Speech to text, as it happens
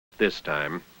this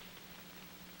time.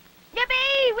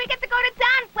 Yippee! We get to go to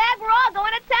town, Flag. We're all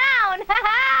going to town.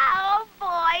 Oh,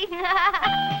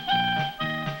 boy.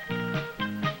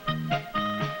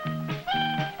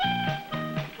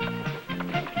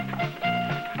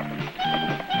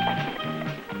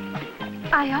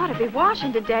 I ought to be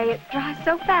washing today. It dries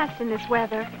so fast in this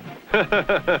weather.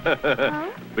 Huh?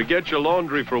 Forget your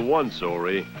laundry for once,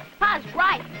 Ori. Pa's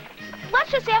right. Let's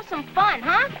just have some fun,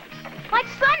 huh? Like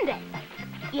Sunday.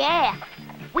 Yeah.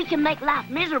 We can make life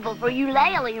miserable for you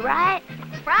lately, right?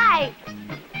 Right.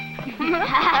 Oh,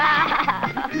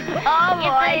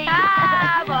 boy.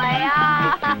 Ah, boy.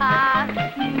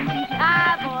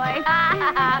 Ah, boy.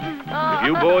 Ah, If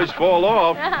you boys fall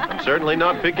off, I'm certainly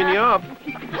not picking you up.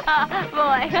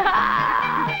 boy.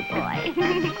 Ah, boy.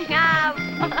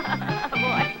 Ah,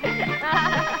 boy.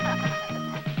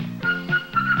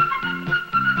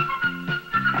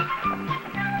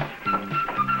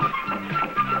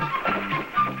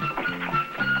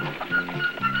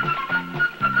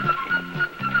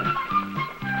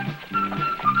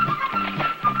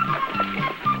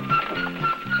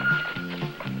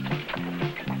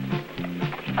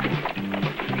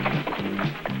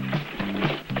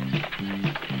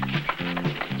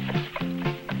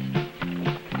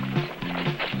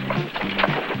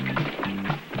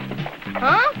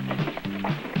 Huh?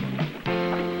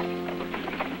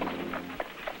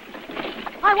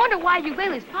 I wonder why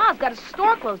Eulalie's pa's got a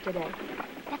store closed today.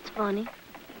 That's funny.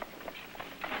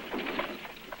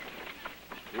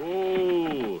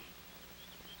 Oh.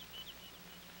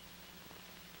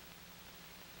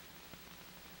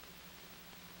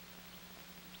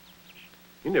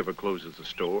 He never closes the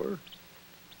store.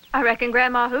 I reckon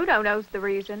Grandma Hudo knows the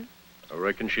reason. I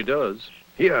reckon she does.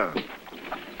 Yeah.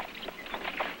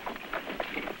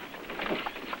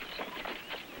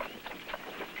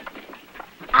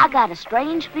 I got a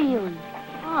strange feeling.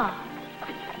 Oh.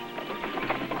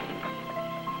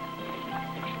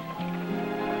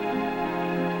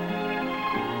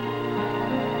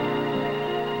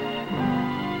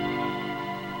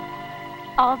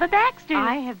 All the Baxters.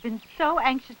 I have been so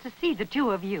anxious to see the two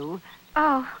of you.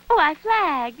 Oh, Why,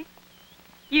 Flag,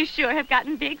 you sure have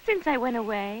gotten big since I went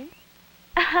away.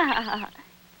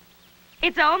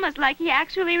 It's almost like he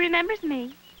actually remembers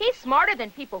me. He's smarter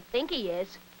than people think he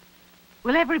is.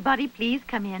 Will everybody please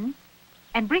come in?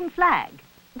 And bring Flag.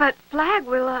 but Flag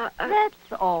will, That's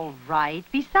all right.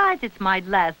 Besides, it's my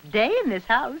last day in this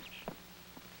house.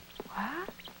 What?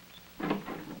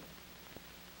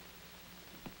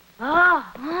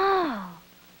 Oh.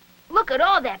 Look at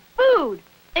all that food.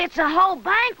 It's a whole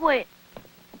banquet.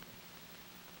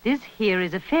 This here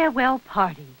is a farewell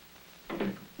party.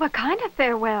 What kind of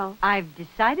farewell? I've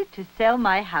decided to sell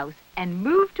my house and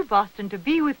move to Boston to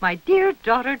be with my dear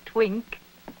daughter, Twink.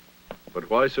 But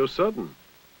why so sudden?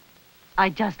 I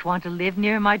just want to live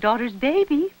near my daughter's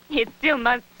baby. It's still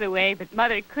months away, but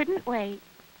Mother couldn't wait.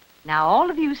 Now, all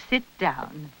of you sit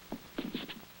down.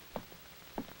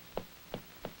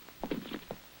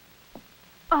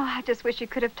 Oh, I just wish you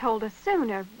could have told us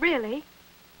sooner, really.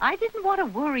 I didn't want to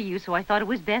worry you, so I thought it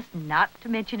was best not to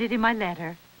mention it in my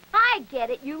letter. I get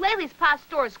it. Eulalie's pa's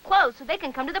store is closed so they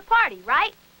can come to the party,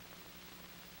 right?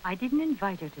 I didn't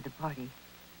invite her to the party.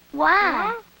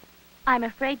 Why? Huh? I'm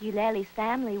afraid Eulalie's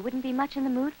family wouldn't be much in the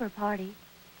mood for a party.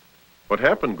 What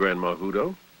happened, Grandma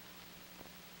Hudo?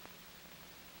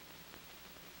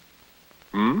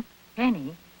 Hmm?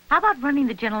 Penny, how about running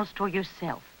the general store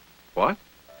yourself? What?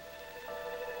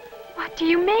 What do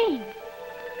you mean?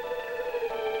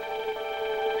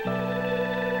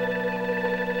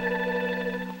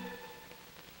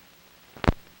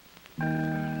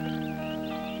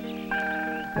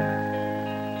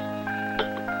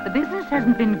 The business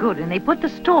hasn't been good, and they put the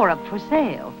store up for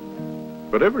sale.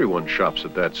 But everyone shops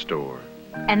at that store.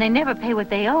 And they never pay what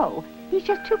they owe. He's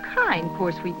just too kind,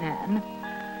 poor sweet man.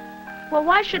 Well,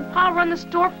 why should Pa run the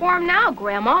store for him now,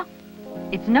 Grandma?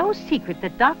 It's no secret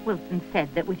that Doc Wilson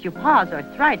said that with your pa's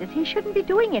arthritis, he shouldn't be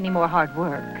doing any more hard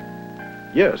work.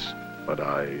 Yes, but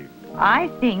I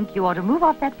think you ought to move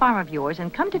off that farm of yours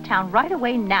and come to town right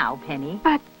away now, Penny.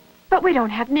 But we don't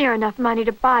have near enough money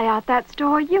to buy out that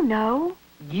store, you know.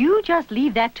 You just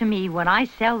leave that to me. When I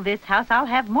sell this house, I'll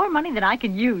have more money than I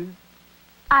can use.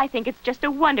 I think it's just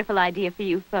a wonderful idea for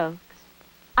you folks.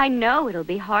 I know it'll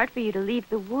be hard for you to leave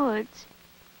the woods,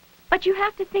 but you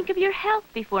have to think of your health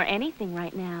before anything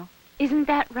right now. Isn't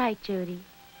that right, Jody?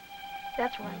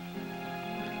 That's right.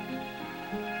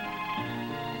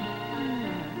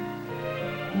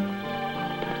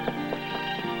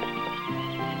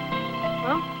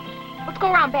 Well, let's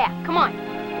go around back. Come on.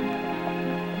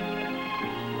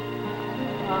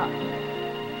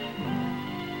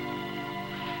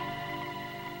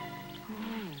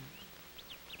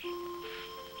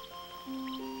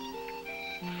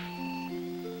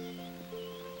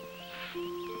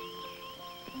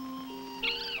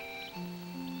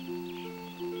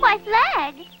 Why,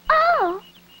 Flag. Oh.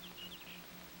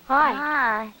 Hi.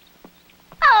 Hi.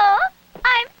 Oh,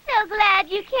 I'm so glad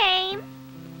you came.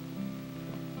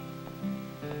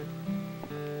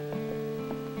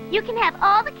 You can have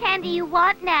all the candy you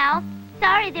want now.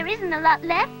 Sorry, there isn't a lot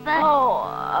left, but...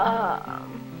 Oh,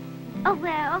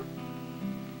 well.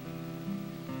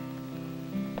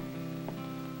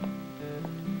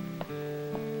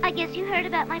 I guess you heard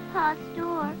about my pa's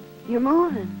store. You're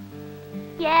moving.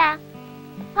 Yeah.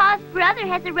 Pa's brother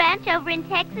has a ranch over in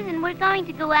Texas, and we're going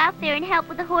to go out there and help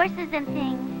with the horses and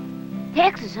things.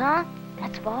 Texas, huh?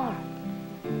 That's far.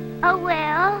 Oh,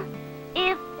 well,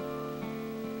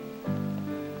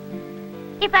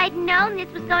 if I'd known this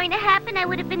was going to happen, I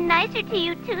would have been nicer to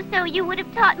you, too, so you would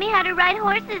have taught me how to ride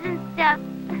horses and stuff.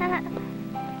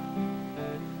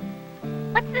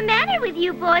 What's the matter with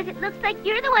you boys? It looks like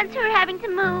you're the ones who are having to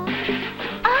move.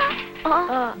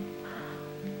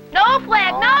 No,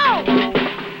 Flag, no!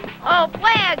 Oh,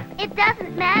 Flag! It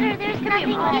doesn't matter. There's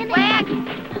nothing in Flag!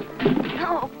 it.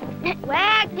 No.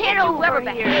 Flag, get over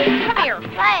here. Come here.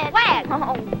 Flag. Flag!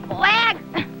 Oh, Flag!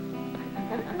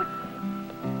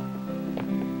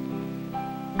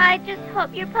 I just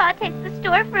hope your pa takes the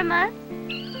store from us.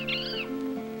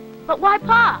 But why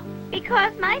Pa?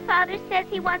 Because my father says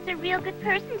he wants a real good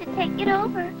person to take it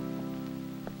over.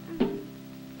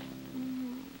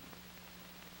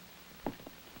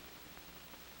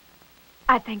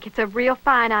 I think it's a real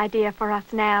fine idea for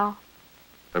us now.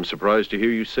 I'm surprised to hear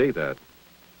you say that.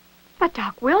 But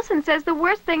Doc Wilson says the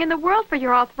worst thing in the world for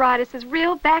your arthritis is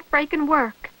real back-breaking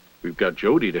work. We've got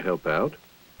Jody to help out.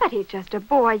 But he's just a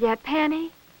boy yet,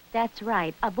 Penny. That's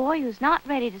right. A boy who's not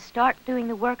ready to start doing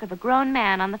the work of a grown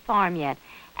man on the farm yet.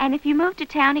 And if you move to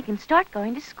town, he can start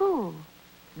going to school.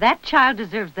 That child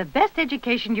deserves the best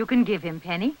education you can give him,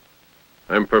 Penny.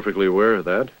 I'm perfectly aware of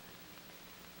that.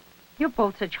 You're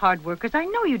both such hard workers. I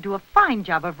know you do a fine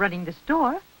job of running the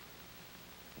store.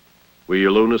 Will you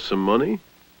loan us some money?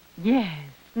 Yes.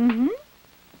 Mm-hmm.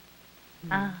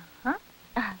 Uh-huh.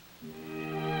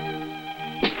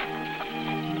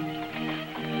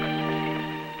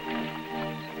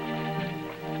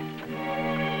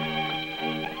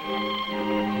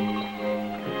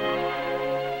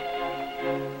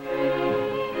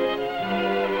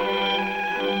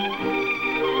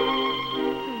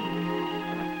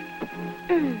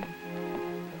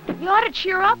 You ought to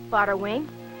cheer up, Butterwing.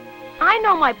 I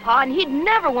know my pa, and he'd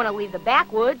never want to leave the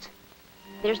backwoods.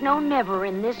 There's no never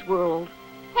in this world.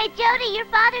 Hey, Jody, your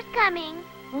father's coming.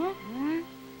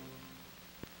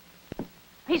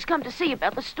 He's come to see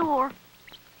about the store.